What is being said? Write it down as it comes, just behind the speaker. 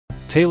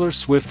Taylor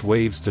Swift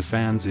waves to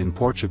fans in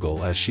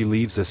Portugal as she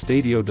leaves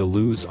Estádio da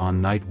Luz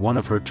on night one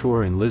of her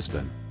tour in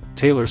Lisbon.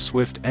 Taylor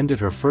Swift ended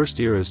her first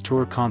Eras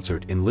Tour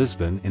concert in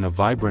Lisbon in a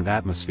vibrant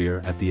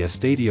atmosphere at the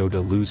Estádio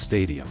da Luz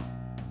stadium.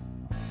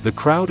 The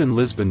crowd in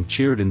Lisbon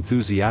cheered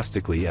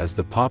enthusiastically as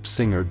the pop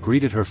singer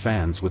greeted her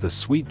fans with a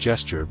sweet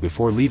gesture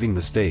before leaving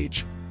the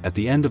stage. At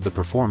the end of the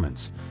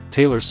performance,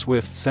 Taylor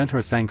Swift sent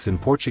her thanks in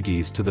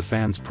Portuguese to the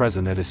fans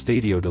present at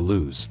Estádio da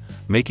Luz,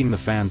 making the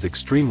fans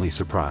extremely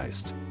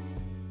surprised.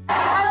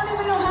 I don't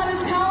even know how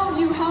to tell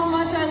you how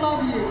much I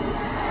love you.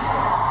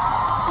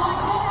 But I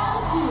can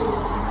ask you,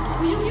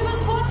 will you give us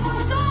one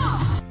more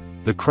song?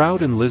 The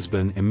crowd in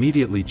Lisbon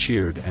immediately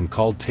cheered and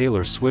called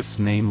Taylor Swift's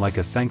name like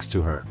a thanks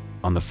to her.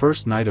 On the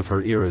first night of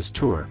her Eras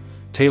Tour,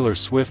 Taylor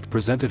Swift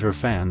presented her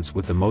fans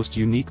with the most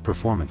unique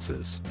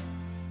performances.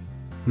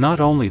 Not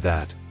only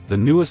that, the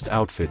newest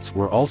outfits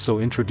were also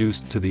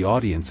introduced to the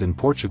audience in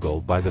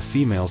Portugal by the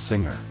female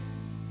singer.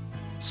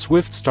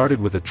 Swift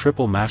started with a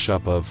triple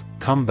mashup of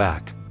Come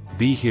Back,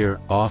 Be Here,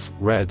 Off,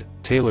 Red,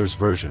 Taylor's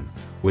version,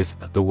 with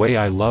The Way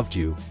I Loved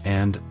You,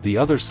 and The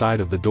Other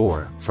Side of the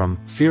Door, from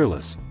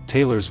Fearless,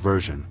 Taylor's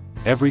version,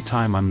 Every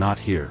Time I'm Not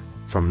Here,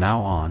 from now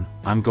on,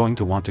 I'm going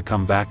to want to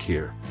come back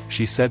here,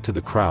 she said to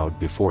the crowd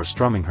before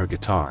strumming her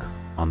guitar.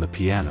 On the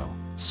piano,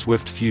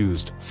 Swift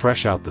fused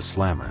Fresh Out the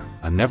Slammer,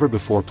 a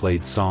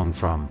never-before-played song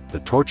from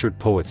The Tortured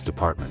Poets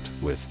Department,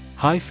 with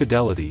High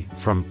Fidelity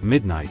from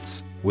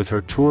Midnights, with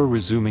her tour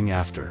resuming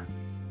after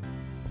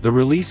the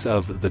release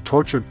of The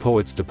Tortured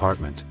Poets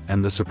Department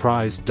and the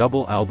surprise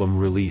double album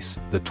release,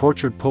 The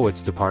Tortured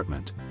Poets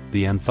Department,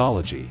 the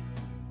Anthology.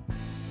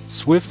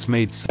 Swift's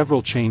made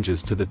several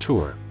changes to the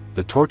tour.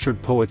 The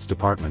Tortured Poets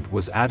Department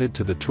was added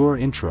to the tour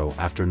intro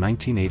after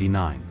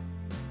 1989.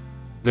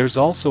 There's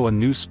also a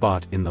new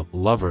spot in the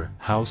Lover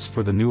house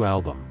for the new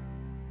album.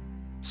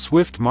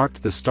 Swift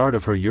marked the start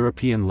of her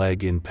European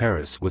leg in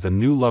Paris with a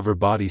new Lover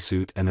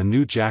bodysuit and a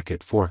new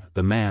jacket for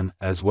The Man,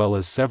 as well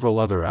as several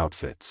other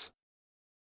outfits.